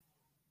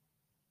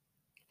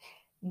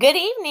Good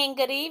evening,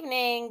 good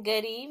evening,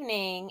 good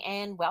evening,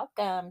 and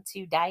welcome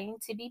to Dying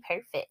to Be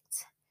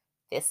Perfect.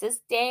 This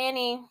is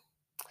Danny.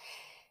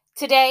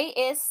 Today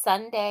is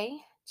Sunday,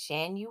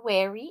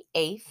 January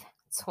 8th,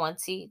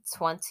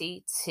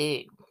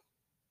 2022.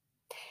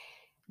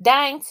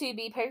 Dying to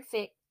Be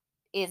Perfect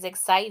is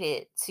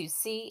excited to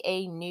see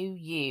a new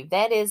you.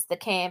 That is the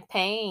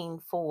campaign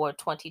for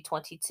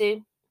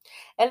 2022,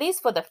 at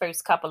least for the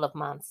first couple of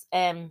months.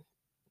 And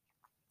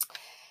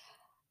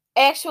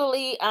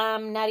actually,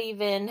 I'm not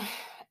even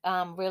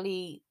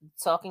really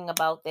talking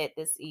about that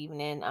this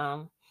evening.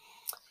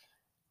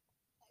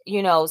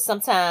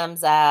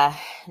 Sometimes I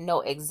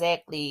know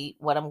exactly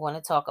what I'm going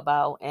to talk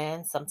about,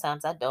 and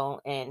sometimes I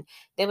don't. And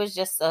there was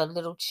just a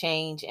little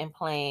change in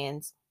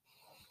plans,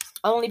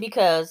 only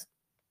because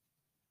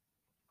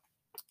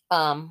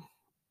um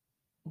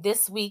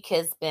this week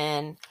has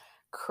been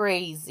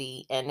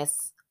crazy and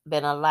it's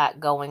been a lot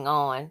going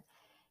on.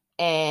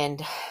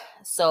 And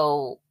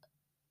so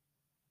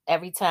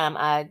every time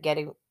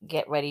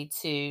get ready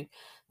to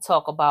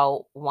talk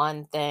about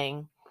one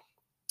thing,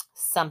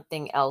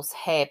 something else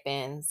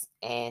happens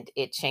and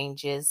it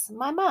changes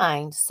my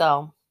mind.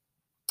 So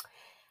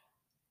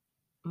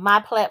my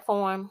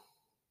platform,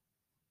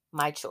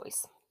 my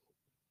choice.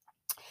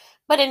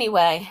 But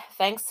anyway,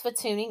 thanks for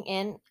tuning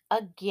in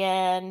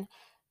again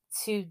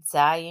to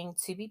Dying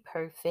to Be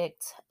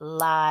Perfect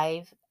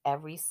live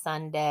every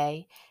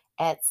Sunday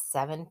at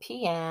 7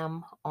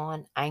 p.m.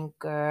 on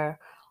Anchor,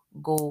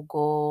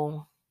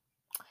 Google,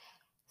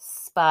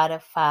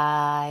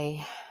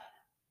 Spotify,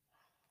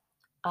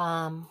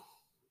 um,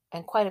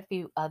 and quite a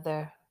few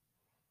other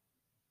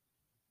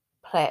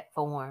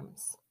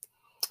platforms.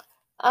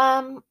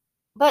 Um,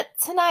 but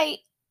tonight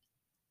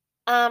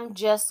I'm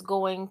just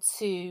going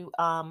to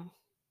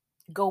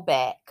go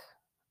back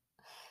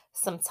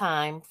some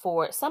time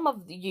for some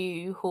of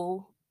you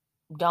who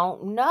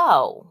don't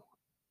know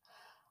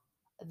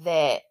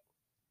that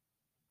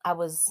I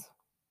was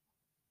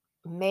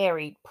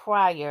married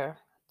prior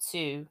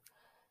to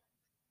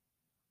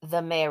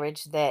the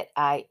marriage that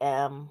I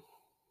am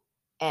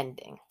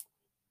ending.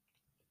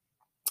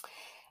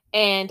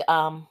 And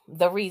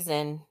the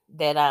reason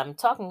that I'm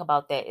talking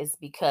about that is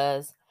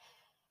because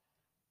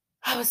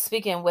I was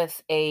speaking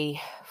with a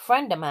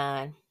friend of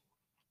mine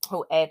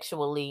who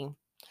actually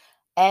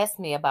asked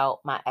me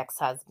about my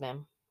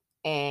ex-husband,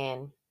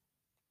 and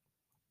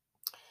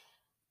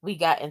we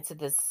got into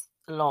this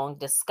long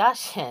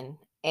discussion.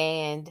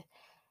 And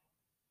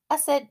I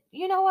said,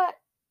 you know what?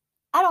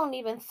 I don't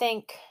even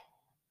think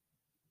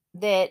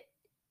that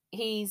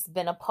he's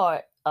been a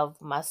part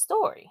of my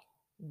story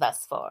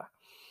thus far.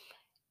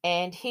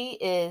 And he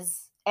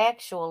is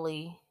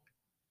actually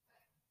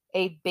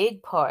a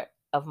big part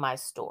of my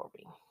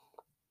story.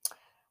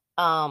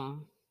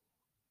 Um,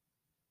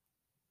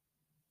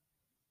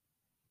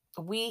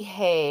 we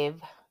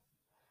have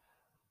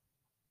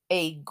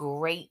a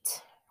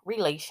great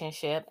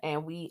relationship,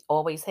 and we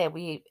always have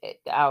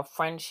our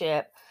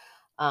friendship.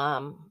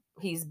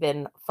 He's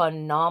been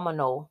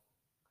phenomenal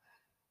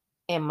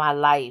in my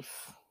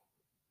life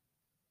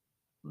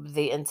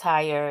the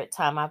entire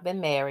time I've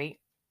been married.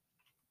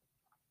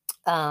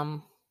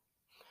 Um,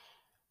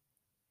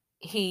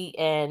 he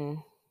and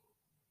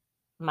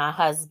my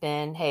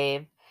husband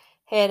have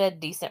had a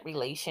decent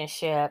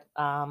relationship.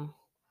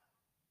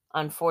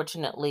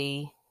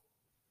 Unfortunately,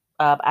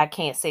 I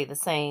can't say the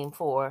same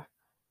for,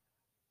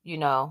 you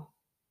know,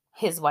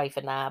 his wife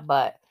and I,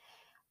 but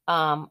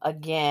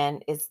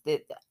again, it's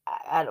that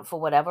for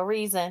whatever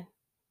reason,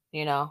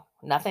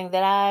 nothing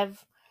that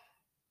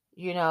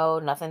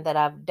nothing that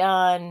I've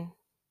done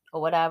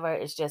or whatever.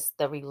 It's just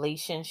the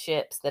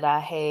relationships that I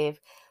have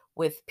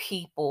with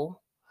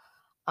people.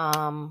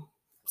 Um,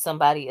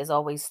 Somebody is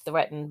always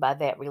threatened by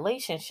that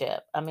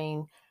relationship. I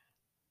mean,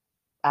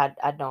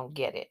 I don't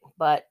get it.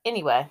 But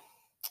anyway,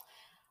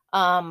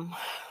 um,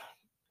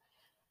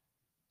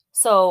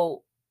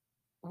 so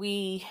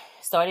we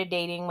started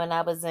dating when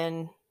I was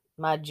in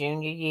my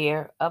junior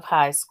year of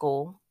high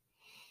school,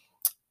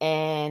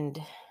 and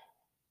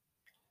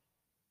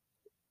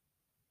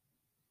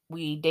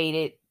we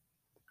dated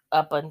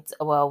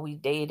we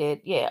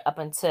dated, yeah, up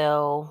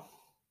until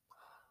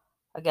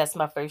I guess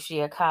my first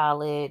year of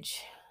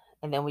college,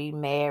 and then we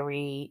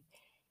married,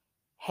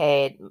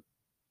 had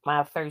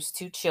my first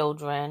two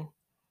children,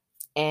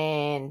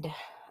 and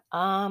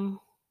um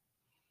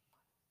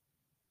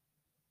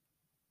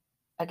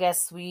I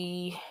guess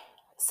we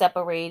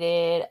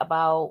separated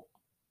about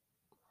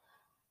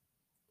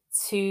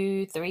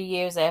 2, 3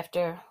 years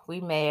after we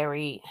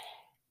married,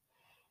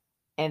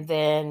 and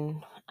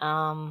then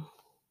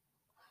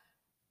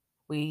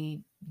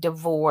we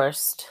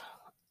divorced.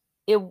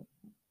 It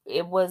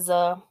it was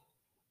a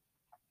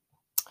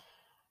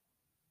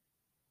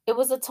it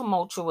was a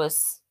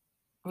tumultuous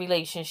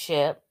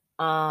relationship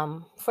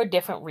for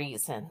different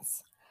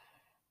reasons.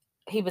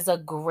 He was a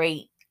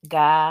great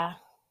guy,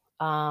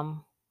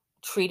 um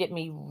treated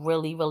me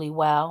really, really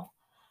well.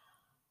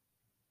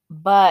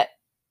 But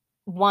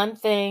one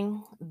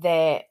thing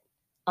that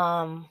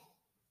um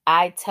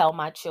I tell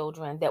my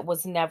children that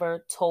was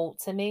never told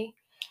to me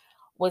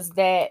was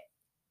that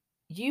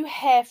you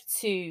have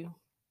to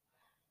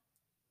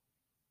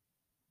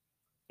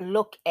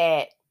look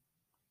at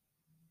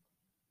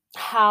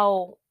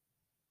how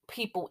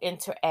people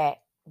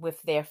interact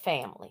with their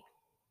family.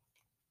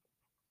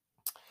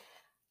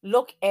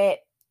 Look at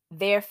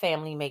their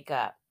family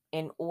makeup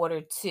in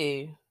order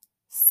to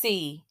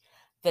see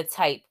the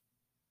type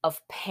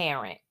of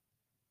parent,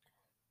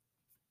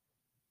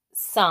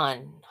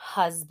 son,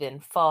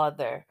 husband,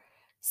 father,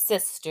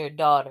 sister,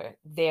 daughter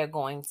they're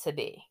going to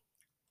be.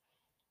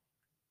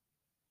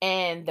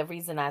 And the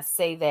reason I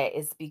say that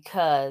is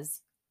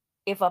because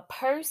if a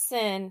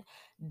person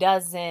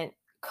doesn't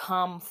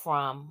come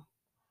from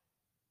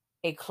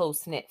a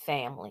close knit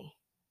family,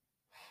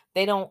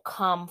 they don't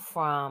come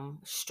from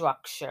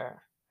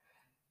structure,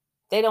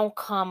 they don't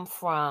come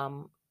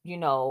from,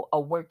 a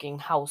working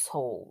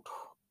household,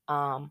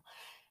 um,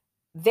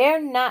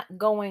 they're not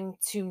going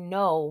to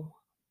know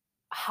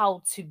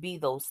how to be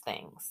those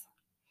things.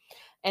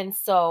 And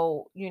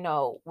so,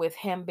 with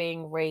him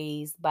being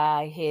raised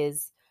by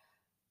his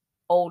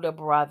older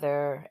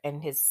brother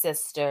and his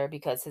sister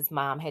because his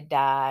mom had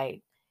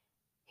died,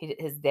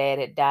 his dad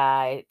had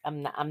died.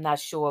 I'm not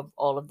sure of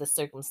all of the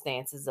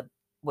circumstances of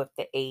with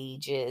the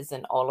ages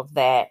and all of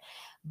that.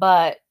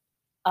 But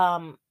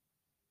um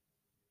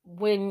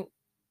when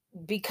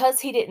because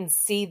he didn't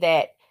see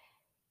that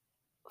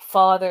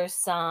father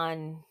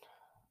son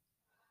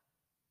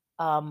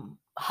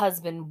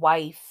husband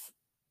wife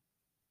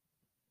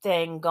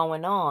thing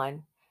going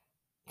on,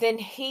 then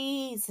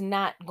he's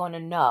not going to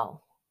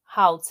know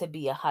how to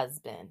be a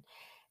husband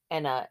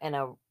and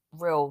a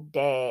real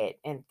dad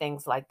and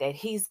things like that.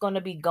 He's going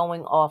to be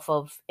going off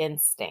of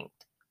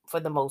instinct for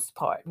the most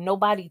part.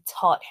 Nobody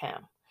taught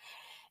him.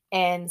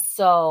 And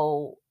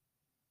so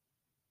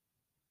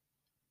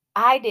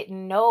I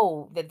didn't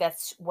know that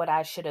that's what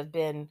I should have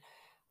been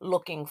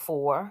looking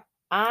for.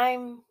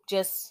 I'm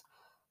just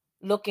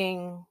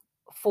looking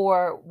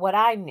for what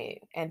I knew,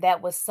 and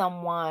that was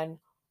someone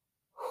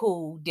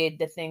who did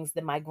the things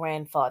that my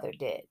grandfather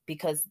did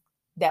because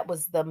that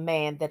was the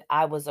man that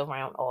I was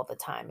around all the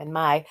time. And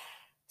my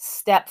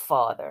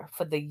stepfather,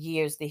 for the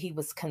years that he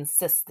was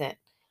consistent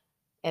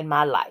in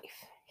my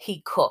life,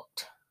 he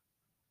cooked,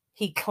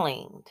 he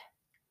cleaned,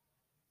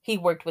 he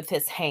worked with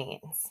his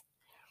hands.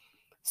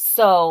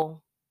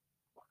 So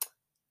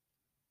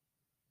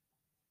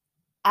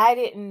I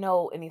didn't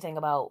know anything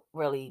about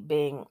really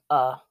being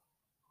a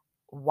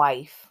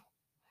wife.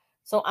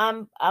 So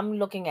I'm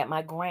looking at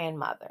my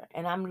grandmother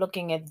and I'm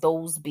looking at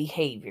those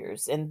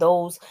behaviors and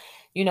those,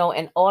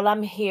 and all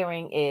I'm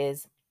hearing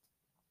is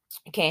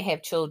you can't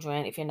have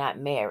children if you're not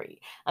married.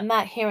 I'm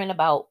not hearing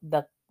about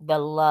the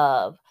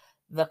love,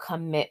 the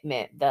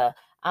commitment, the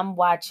I'm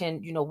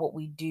watching, what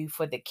we do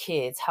for the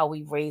kids, how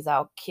we raise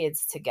our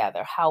kids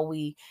together, how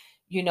we,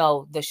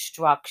 the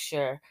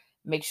structure,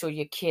 make sure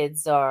your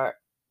kids are,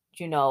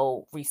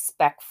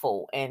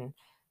 respectful and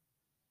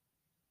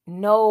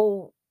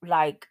know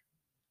like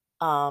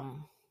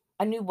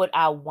I knew what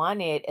I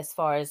wanted as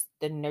far as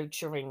the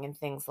nurturing and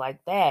things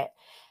like that.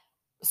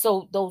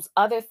 So those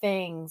other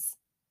things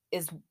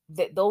is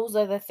that those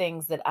are the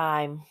things that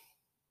I'm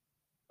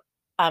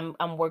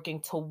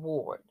working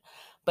toward.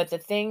 But the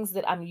things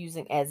that I'm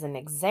using as an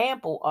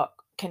example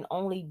can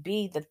only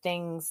be the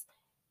things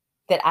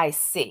that I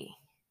see.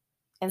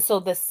 And so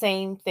the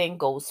same thing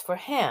goes for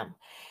him.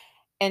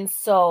 And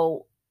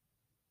so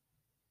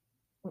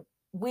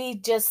we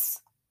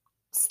just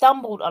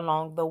stumbled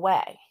along the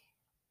way.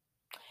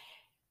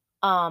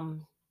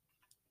 Um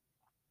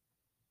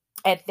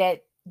at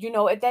that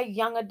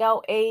young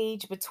adult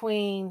age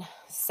between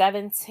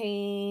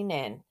 17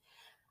 and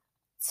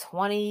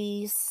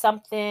 20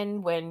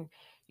 something, when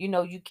you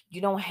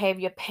don't have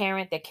your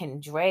parent that can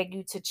drag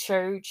you to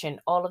church and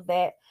all of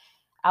that.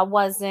 I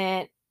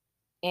wasn't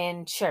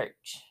in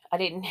church. I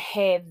didn't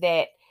have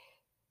that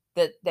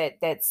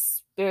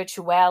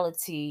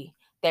spirituality,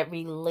 that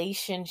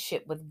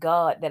relationship with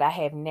God that I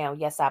have now.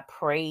 Yes, I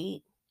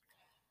prayed.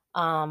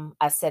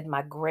 I said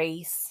my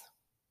grace.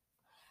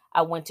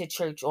 I went to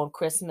church on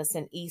Christmas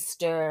and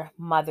Easter,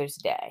 Mother's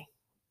Day,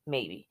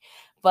 maybe.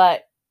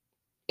 But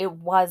it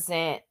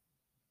wasn't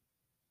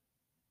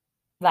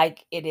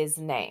like it is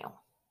now.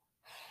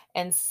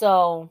 And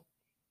so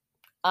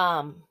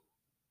um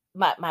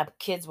my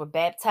kids were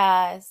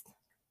baptized,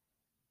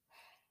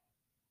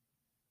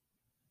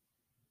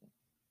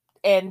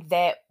 and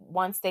that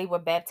once they were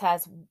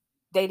baptized,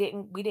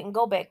 we didn't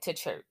go back to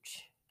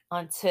church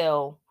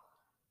until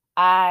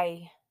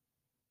I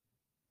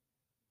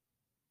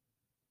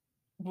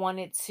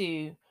wanted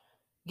to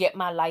get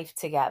my life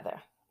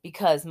together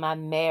because my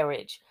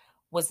marriage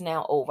was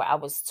now over. I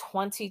was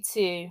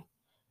 22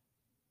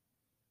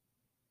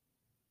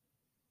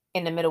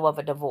 in the middle of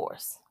a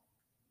divorce.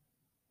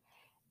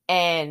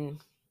 And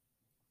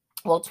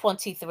well,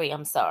 23,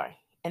 I'm sorry,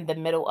 in the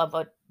middle of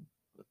a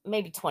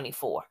maybe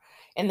 24,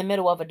 in the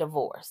middle of a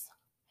divorce.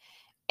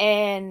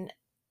 And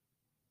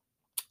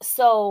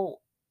so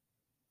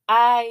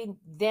I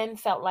then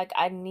felt like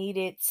I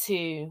needed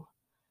to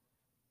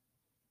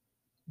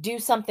do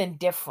something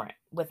different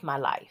with my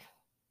life.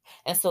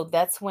 And so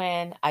that's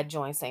when I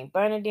joined St.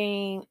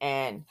 Bernardine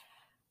and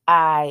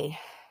I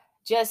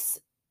just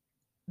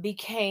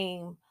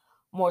became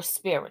more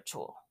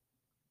spiritual.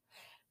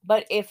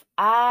 But if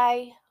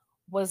I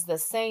was the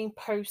same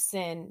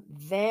person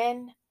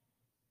then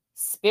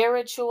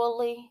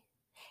spiritually,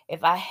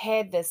 if I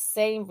had the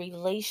same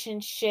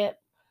relationship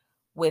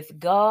with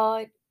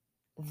God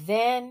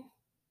then,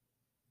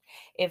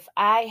 if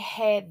I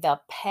had the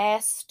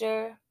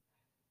pastor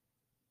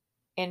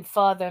and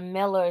Father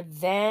Miller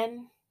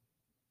then,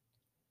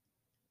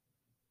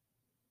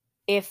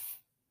 if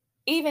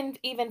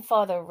even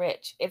Father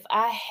Rich, if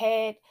I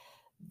had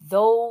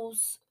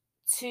those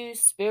two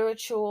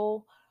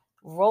spiritual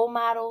role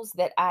models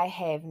that I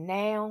have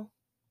now,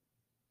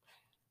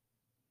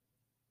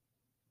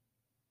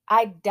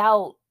 I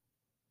doubt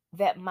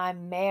that my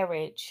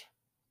marriage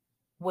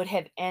would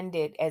have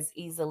ended as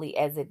easily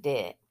as it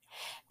did.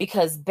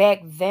 Because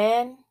back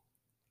then,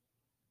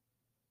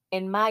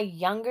 in my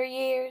younger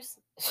years,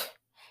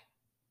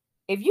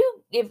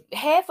 if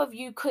half of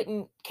you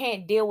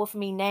can't deal with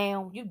me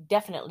now, you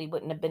definitely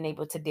wouldn't have been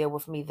able to deal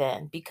with me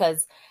then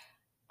because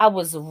I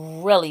was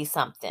really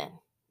something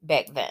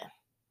back then.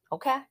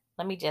 Okay?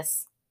 Let me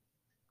just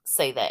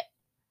say that.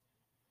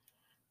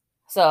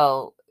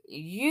 So,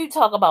 you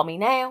talk about me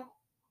now,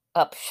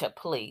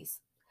 please.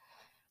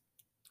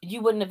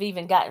 You wouldn't have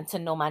even gotten to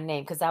know my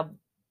name because I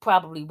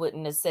probably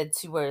wouldn't have said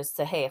two words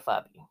to half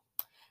of you.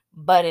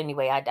 But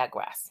anyway, I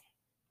digress.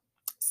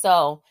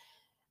 So,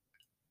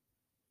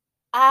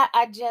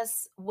 I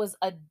just was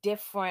a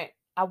different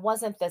I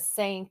wasn't the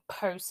same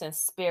person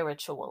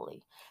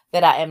spiritually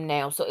that I am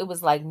now. So it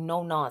was like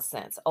no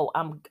nonsense. Oh,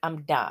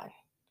 I'm done.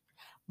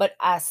 But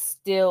I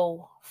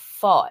still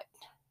fought.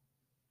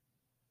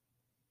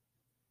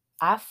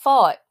 I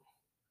fought,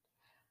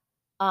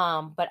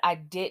 but I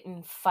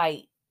didn't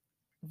fight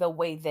the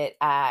way that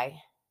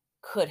I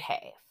could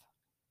have.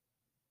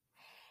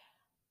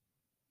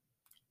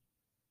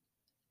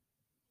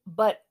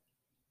 But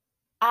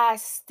I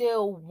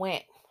still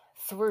went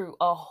through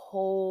a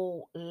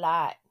whole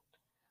lot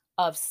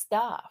of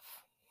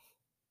stuff.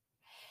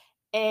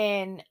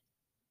 And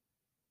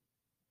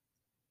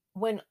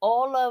when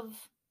all of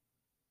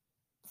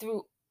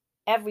through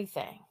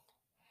everything,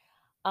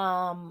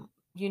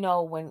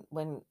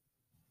 when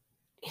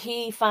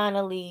he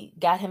finally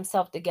got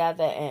himself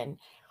together and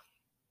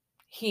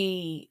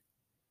he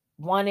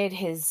he wanted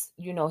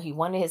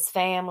his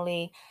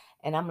family,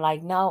 and I'm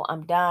like, no,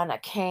 I'm done. I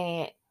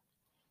can't.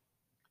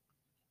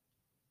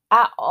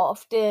 I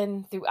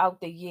often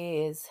throughout the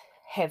years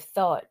have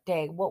thought,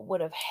 dang, what would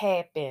have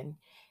happened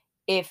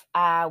if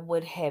I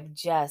would have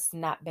just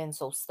not been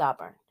so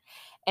stubborn?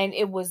 And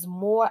it was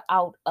more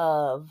out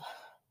of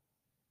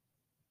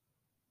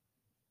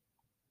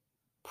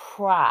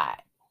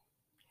pride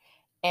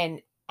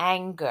and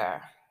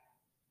anger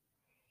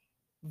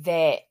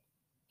that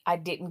I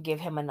didn't give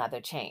him another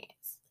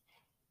chance.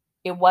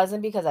 It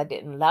wasn't because I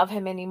didn't love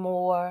him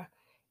anymore.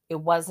 It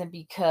wasn't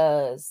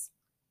because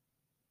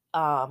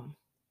um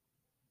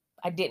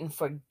I didn't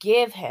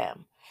forgive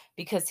him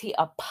because he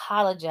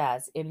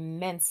apologized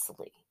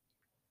immensely.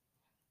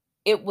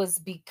 It was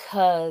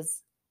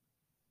because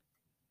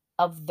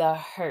of the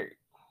hurt.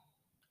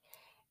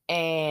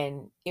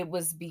 And it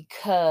was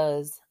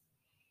because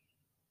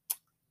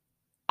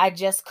I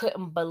just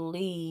couldn't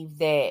believe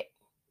that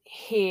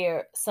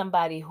here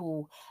somebody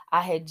who I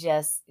had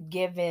just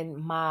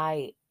given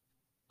my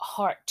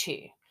heart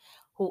to,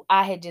 who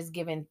I had just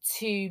given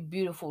two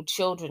beautiful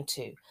children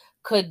to,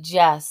 could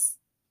just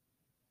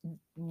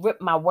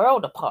rip my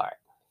world apart.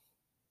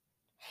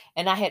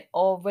 And we had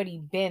already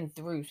been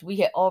through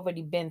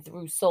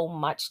so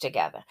much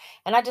together.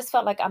 And I just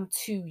felt like I'm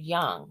too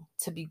young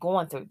to be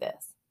going through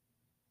this.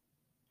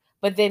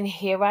 But then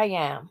here I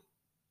am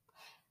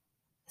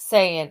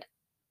saying,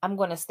 I'm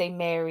going to stay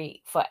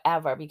married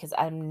forever because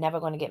I'm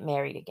never going to get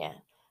married again.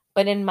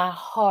 But in my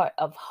heart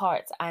of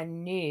hearts, I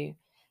knew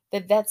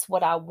that that's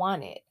what I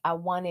wanted. I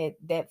wanted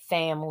that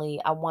family.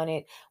 I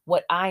wanted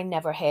what I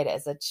never had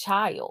as a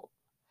child.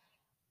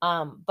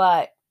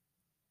 But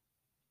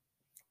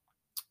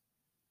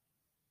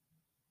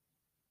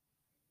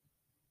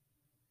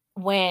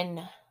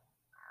when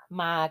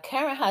my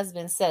current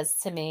husband says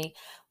to me,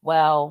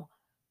 well,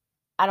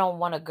 I don't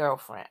want a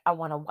girlfriend, I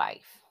want a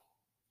wife.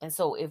 And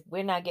so if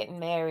we're not getting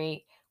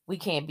married, we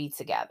can't be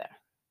together.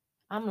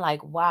 I'm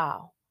like,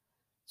 wow,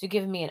 you're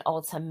giving me an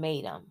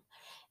ultimatum.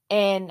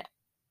 And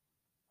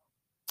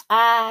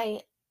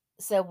I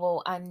said,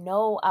 well, I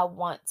know I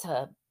want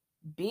to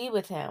be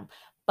with him,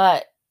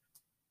 but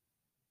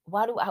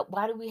why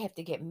do we have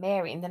to get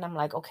married? And then I'm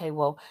like, okay,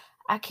 well,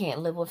 I can't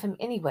live with him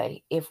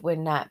anyway if we're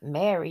not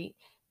married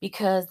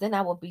because then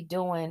I will be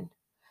doing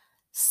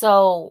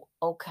so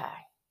okay.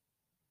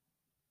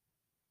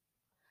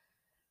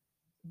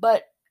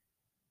 But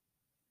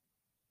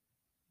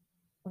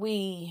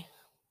we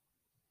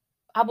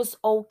I was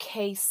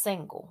okay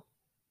single.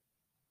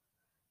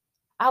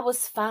 I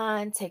was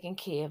fine taking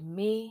care of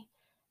me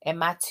and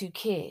my two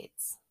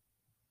kids.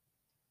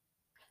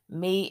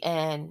 Me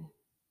and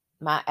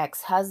my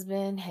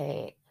ex-husband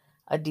had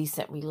a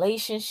decent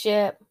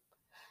relationship.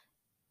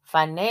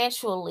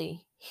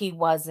 Financially, he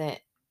wasn't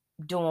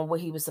doing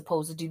what he was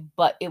supposed to do,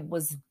 but it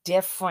was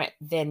different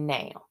than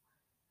now.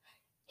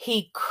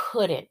 He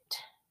couldn't.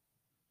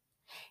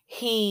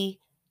 He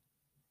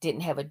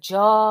didn't have a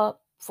job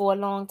for a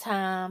long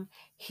time.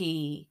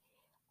 He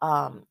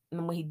and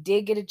when he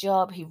did get a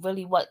job, he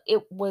really was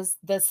it was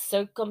the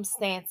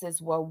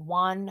circumstances were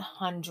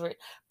 100%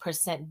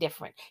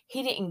 different.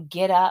 He didn't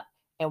get up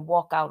and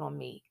walk out on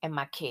me and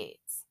my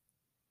kids.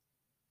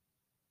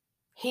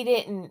 He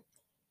didn't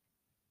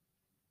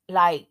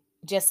like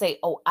just say,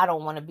 "Oh, I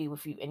don't want to be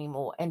with you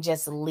anymore," and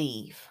just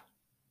leave.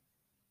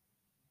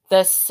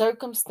 The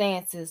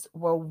circumstances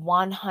were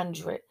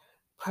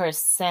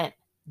 100%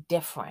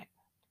 different.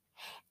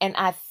 And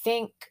I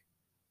think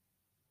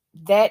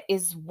that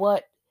is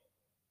what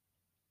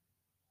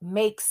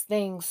makes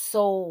things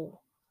so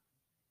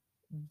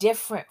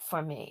different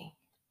for me.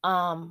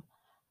 Um,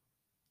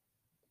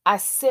 I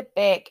sit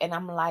back and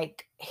I'm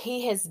like,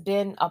 he has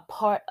been a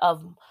part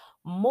of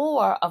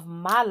more of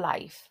my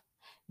life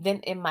than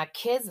in my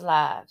kids'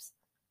 lives,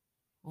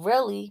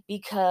 really,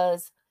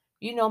 because,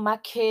 my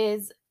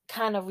kids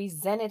kind of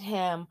resented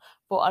him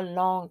for a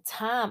long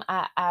time.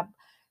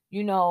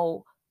 You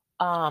know,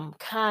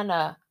 kind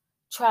of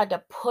tried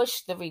to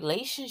push the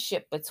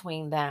relationship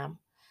between them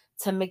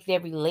to make their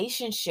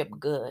relationship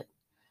good.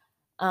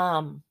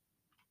 Um,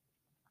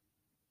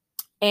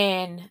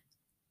 and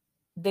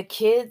the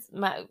kids,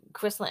 my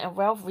Crystal and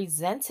Ralph,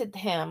 resented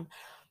him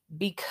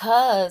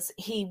because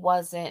he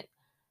wasn't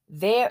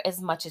there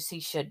as much as he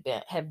should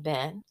have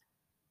been.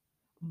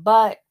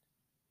 But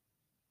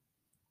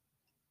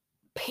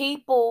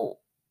people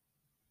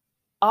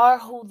are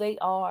who they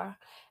are,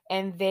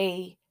 and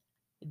they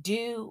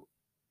do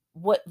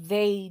what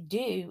they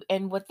do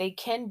and what they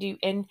can do.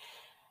 And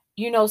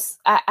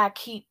I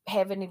keep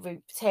having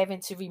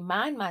to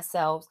remind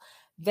myself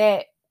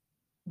that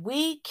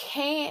we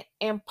can't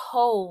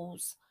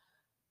impose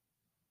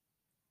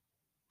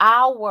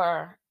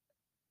our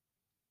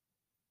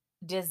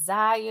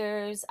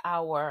desires,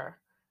 our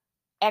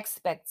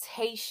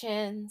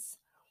expectations,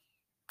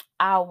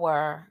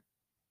 our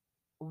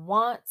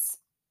wants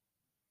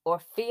or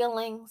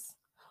feelings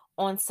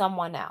on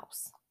someone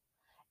else.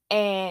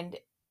 And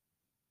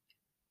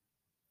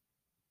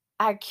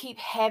I keep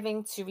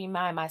having to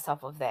remind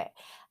myself of that.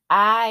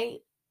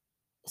 I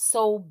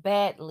so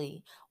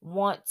badly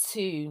want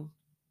to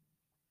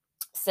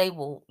say,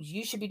 well,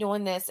 you should be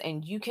doing this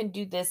and you can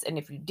do this. And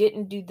if you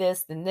didn't do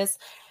this, then this.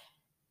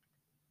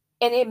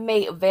 And it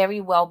may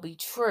very well be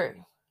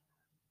true.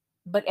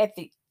 But at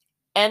the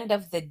end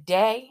of the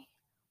day,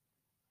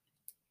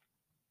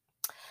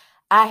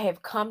 I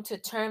have come to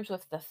terms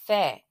with the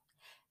fact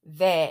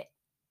that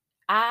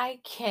I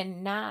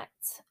cannot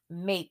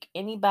make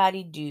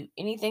anybody do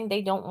anything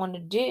they don't want to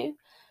do,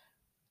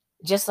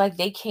 just like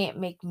they can't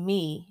make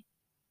me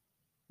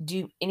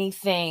do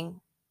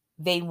anything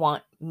they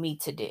want me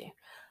to do.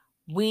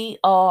 We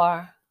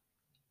are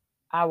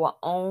our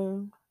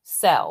own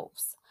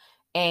selves,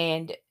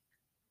 and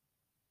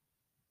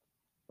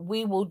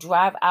we will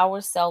drive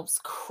ourselves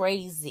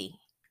crazy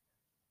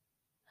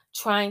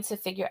trying to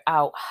figure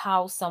out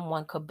how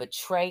someone could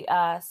betray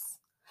us,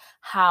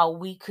 how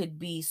we could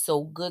be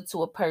so good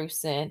to a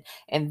person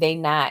and they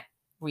not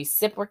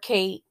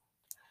reciprocate,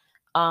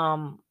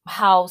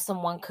 how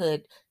someone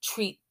could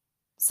treat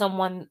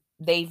someone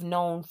they've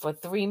known for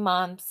 3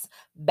 months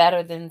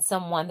better than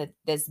someone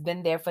that's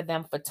been there for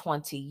them for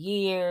 20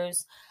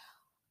 years.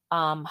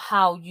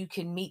 How you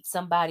can meet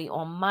somebody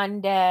on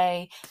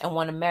Monday and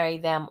want to marry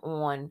them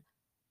on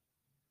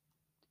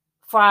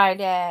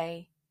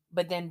Friday,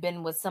 but then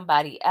been with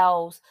somebody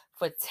else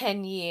for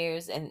 10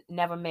 years and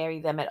never marry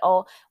them at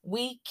all.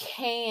 We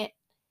can't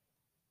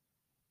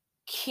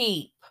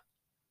keep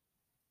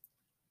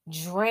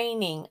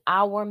draining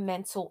our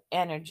mental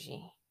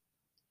energy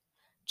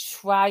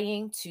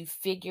trying to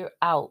figure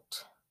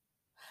out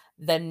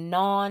the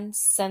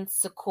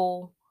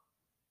nonsensical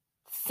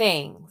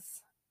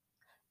things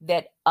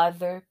that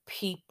other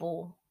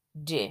people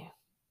do.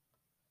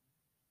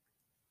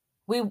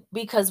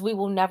 Because we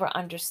will never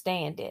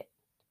understand it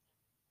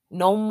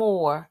no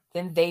more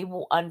than they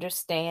will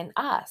understand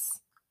us.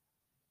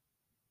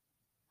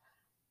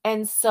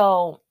 And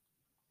so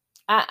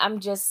I'm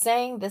just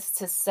saying this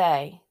to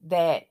say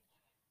that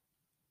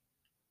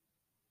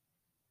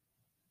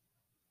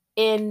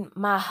in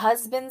my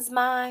husband's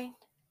mind,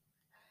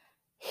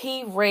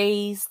 he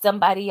raised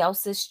somebody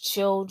else's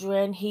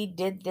children. He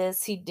did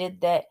this, he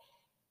did that.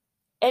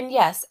 And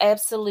yes,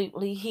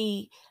 absolutely,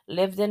 he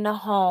lived in a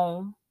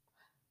home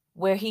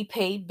where he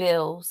paid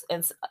bills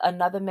and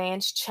another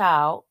man's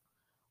child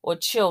or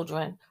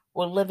children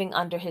were living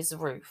under his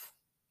roof.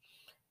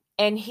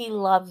 And he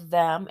loved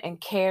them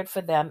and cared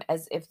for them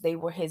as if they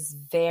were his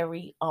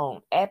very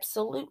own.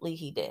 Absolutely,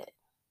 he did.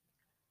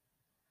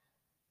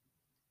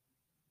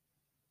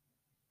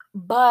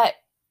 But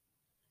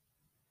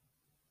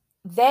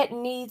that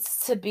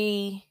needs to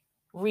be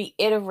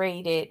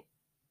reiterated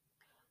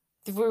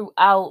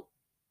throughout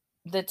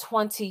the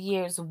 20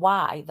 years.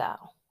 Why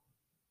though?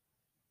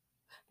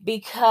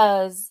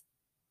 Because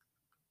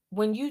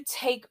when you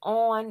take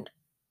on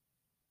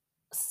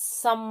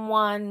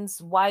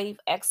someone's wife,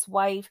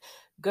 ex-wife,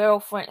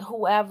 girlfriend,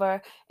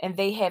 whoever, and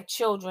they have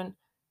children,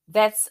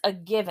 that's a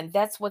given.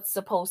 That's what's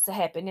supposed to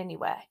happen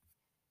anyway.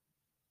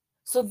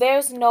 So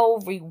there's no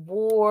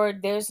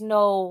reward, there's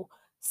no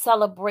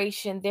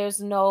celebration, there's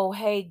no,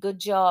 hey, good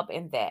job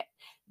in that.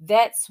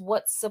 That's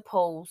what's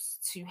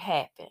supposed to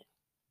happen.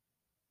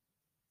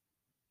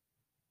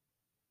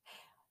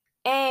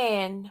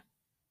 And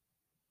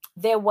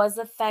there was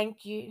a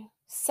thank you,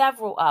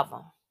 several of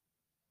them,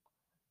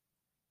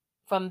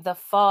 from the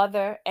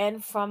father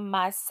and from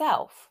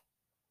myself.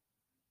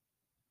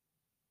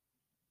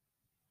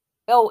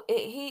 Oh,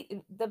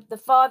 the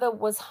father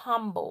was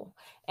humble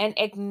and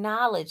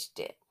acknowledged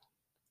it.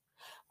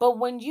 But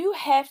when you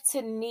have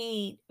to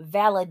need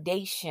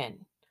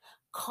validation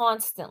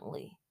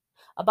constantly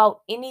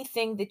about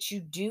anything that you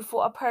do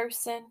for a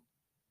person,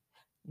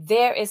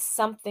 there is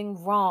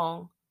something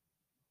wrong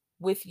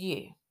with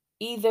you,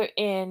 either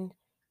in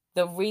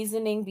the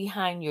reasoning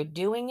behind your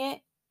doing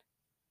it,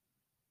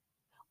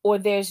 or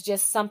there's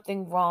just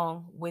something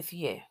wrong with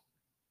you.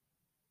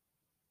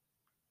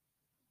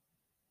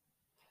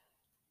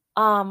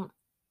 Um,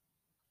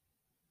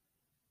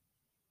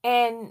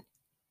 and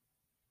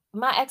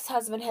my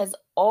ex-husband has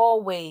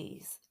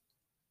always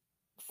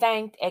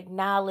thanked,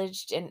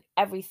 acknowledged, and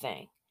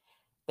everything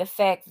the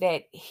fact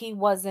that he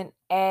wasn't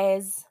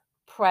as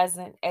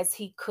present as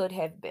he could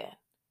have been,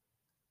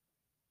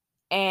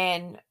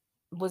 and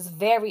was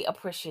very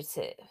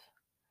appreciative.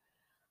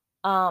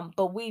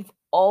 But we've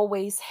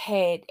always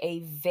had a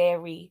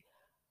very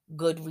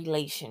good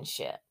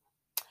relationship,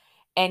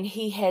 and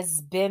he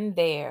has been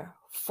there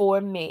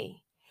for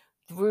me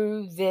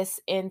through this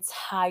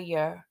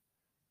entire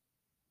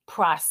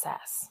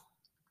process.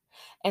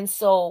 And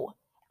so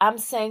I'm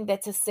saying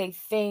that to say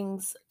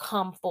things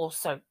come full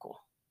circle.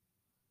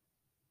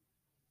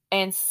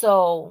 And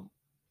so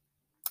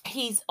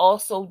he's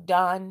also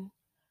done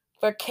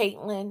for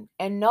Caitlin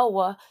and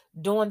Noah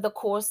during the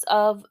course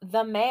of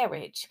the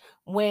marriage,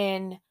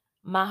 when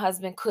my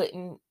husband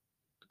couldn't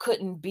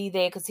be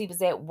there because he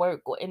was at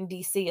work or in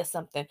DC or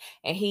something,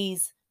 and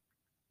he's,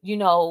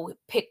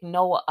 picked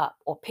Noah up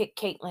or picked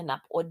Caitlin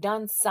up or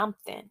done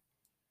something.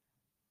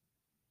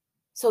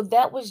 So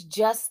that was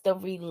just the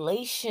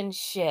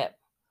relationship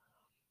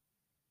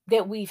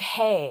that we've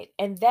had.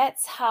 And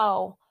that's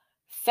how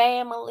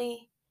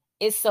family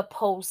is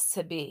supposed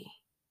to be.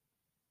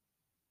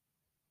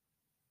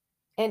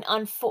 And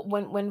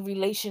when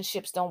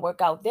relationships don't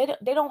work out, they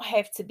don't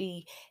have to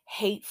be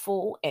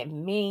hateful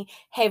and mean.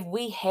 Have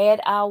we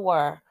had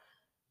our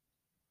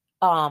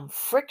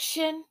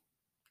friction?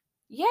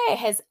 Yeah.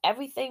 Has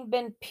everything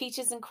been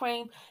peaches and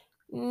cream?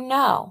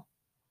 No.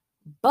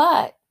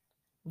 But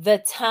the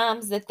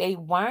times that they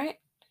weren't,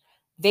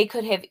 they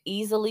could have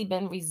easily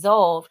been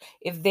resolved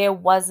if there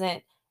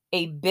wasn't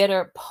a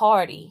bitter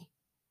party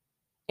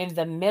in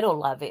the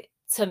middle of it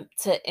to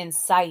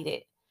incite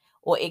it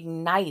or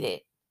ignite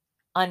it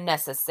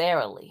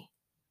unnecessarily.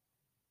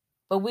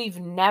 But we've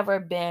never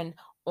been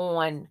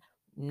on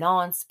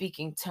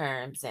non-speaking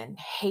terms and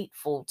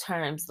hateful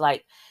terms,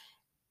 like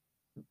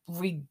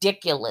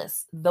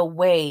ridiculous the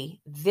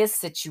way this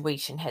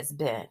situation has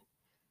been,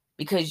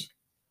 because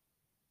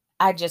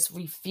I just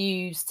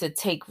refuse to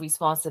take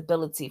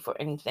responsibility for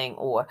anything,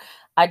 or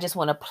I just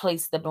want to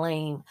place the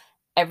blame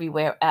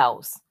everywhere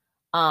else.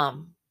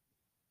 Um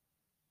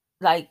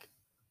like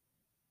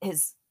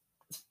his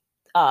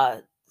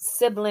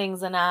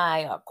siblings and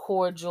I are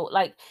cordial.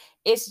 Like,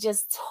 it's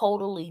just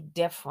totally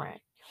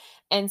different.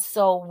 And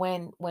so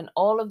when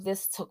all of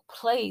this took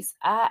place,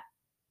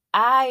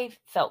 I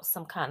felt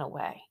some kind of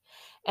way.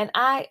 And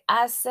I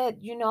said,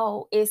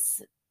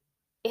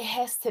 it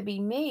has to be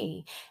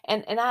me.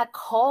 And I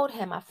called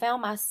him. I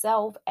found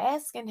myself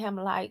asking him,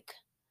 like,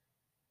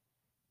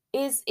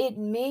 is it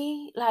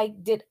me? Like,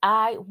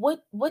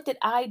 what did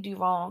I do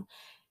wrong?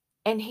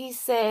 And he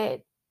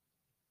said,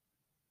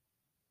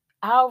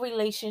 our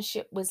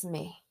relationship was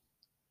me.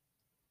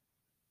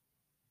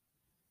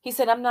 He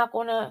said, I'm not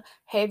gonna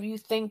have you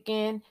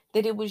thinking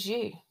that it was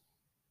you.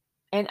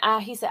 And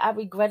he said, I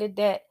regretted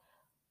that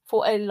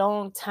for a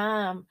long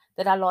time,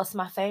 that I lost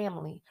my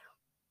family.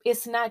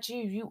 It's not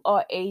you. You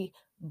are a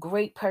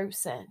great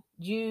person.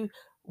 You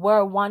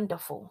were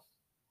wonderful.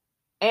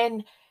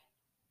 And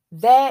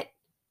that,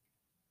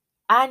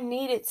 I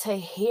needed to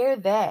hear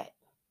that,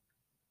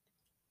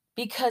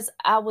 because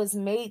I was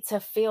made to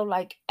feel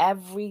like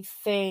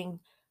everything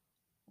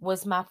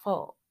was my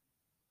fault.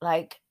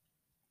 Like,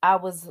 I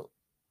was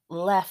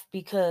left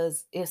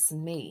because it's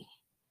me.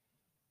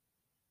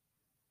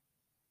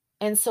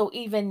 And so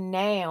even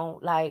now,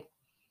 like,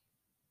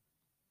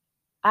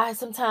 I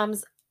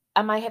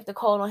might have to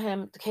call on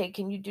him. Okay,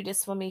 can you do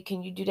this for me?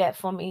 Can you do that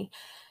for me?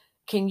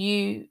 Can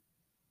you,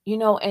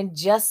 and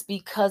just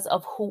because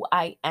of who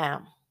I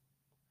am,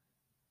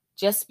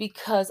 just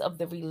because of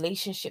the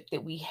relationship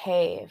that we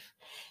have,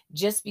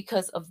 just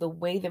because of the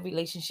way the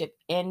relationship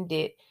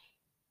ended,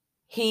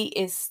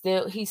 he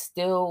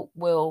still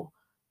will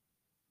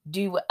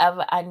do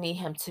whatever I need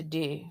him to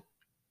do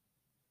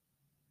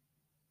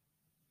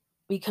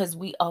because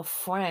we are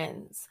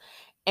friends.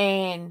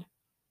 And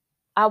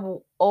I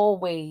will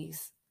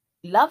always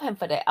love him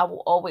for that. I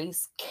will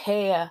always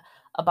care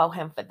about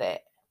him for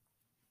that.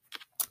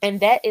 And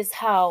that is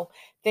how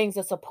things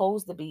are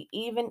supposed to be.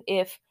 Even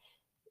if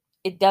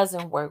it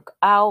doesn't work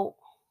out,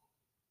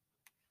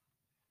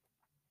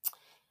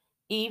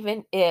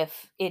 even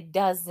if it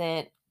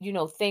doesn't,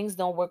 things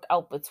don't work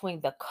out between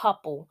the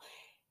couple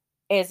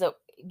as a,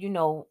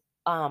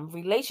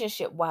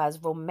 relationship wise,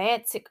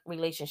 romantic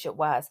relationship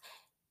wise,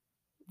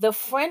 the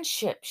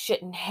friendship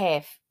shouldn't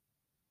have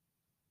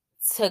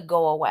to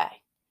go away.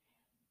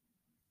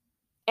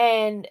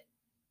 And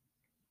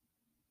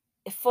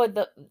for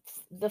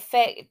the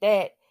fact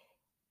that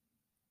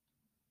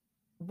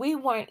we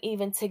weren't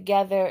even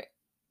together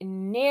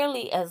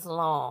nearly as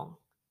long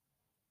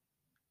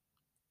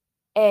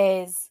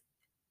as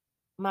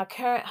my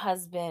current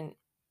husband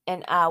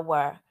and I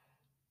were,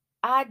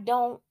 I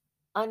don't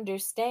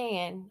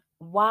understand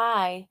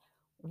why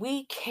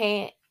we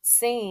can't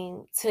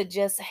seem to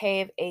just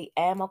have a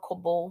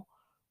amicable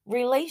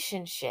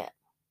relationship.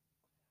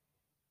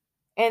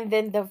 And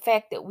then the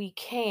fact that we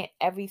can't,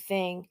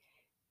 everything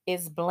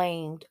is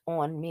blamed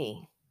on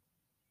me.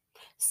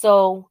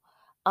 So,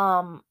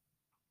 um,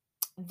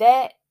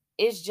 that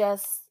is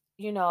just,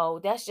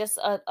 that's just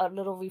a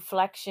little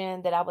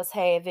reflection that I was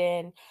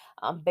having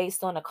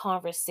based on a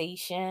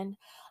conversation.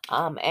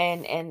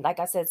 And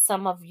like I said,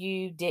 some of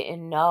you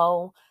didn't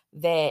know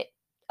that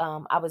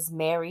I was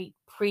married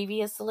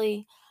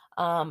previously.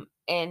 And,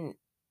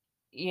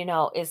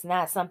 it's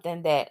not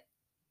something that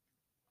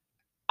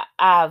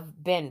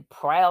I've been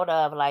proud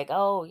of, like,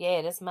 oh,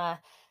 yeah, this is my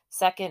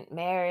second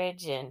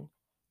marriage and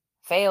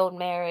failed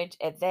marriage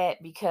at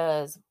that,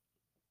 because,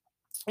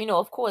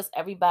 of course,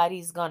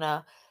 everybody's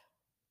gonna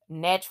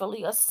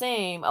naturally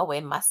assume, oh,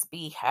 it must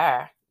be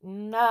her.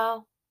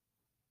 No,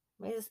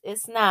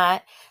 it's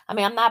not. I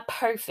mean, I'm not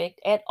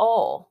perfect at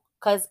all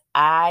because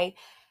I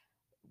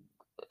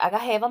gotta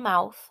have a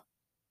mouth.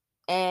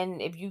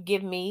 And if you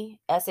give me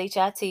shit,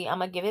 I'm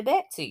gonna give it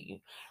back to you.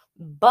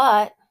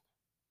 But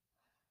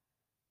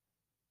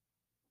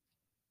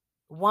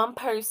one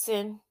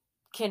person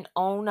can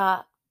own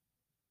up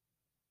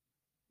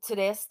to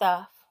their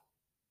stuff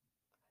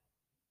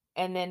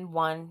and then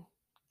one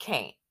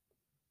can't.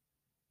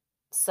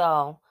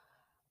 So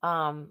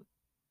um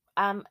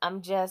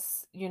I'm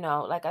just,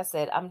 like I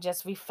said, I'm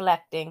just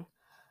reflecting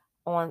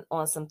on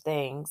some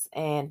things,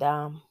 and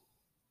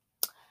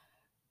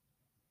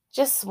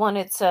just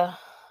wanted to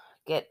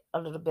get a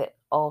little bit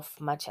off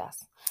my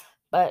chest.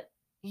 But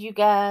you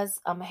guys,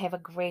 have a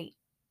great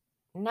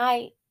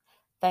night.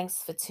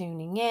 Thanks for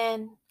tuning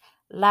in.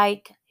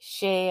 Like,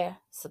 share,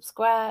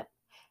 subscribe.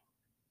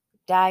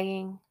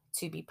 Dying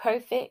to Be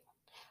Perfect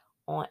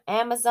on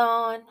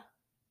Amazon,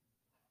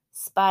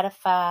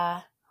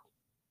 Spotify,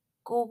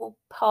 Google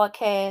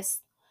Podcasts.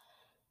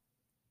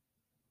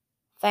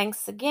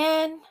 Thanks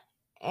again,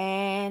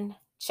 and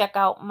check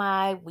out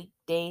my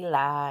weekday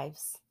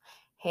lives.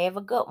 Have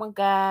a good one,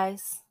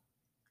 guys.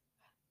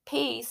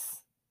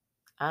 Peace.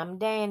 I'm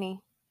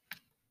Danny.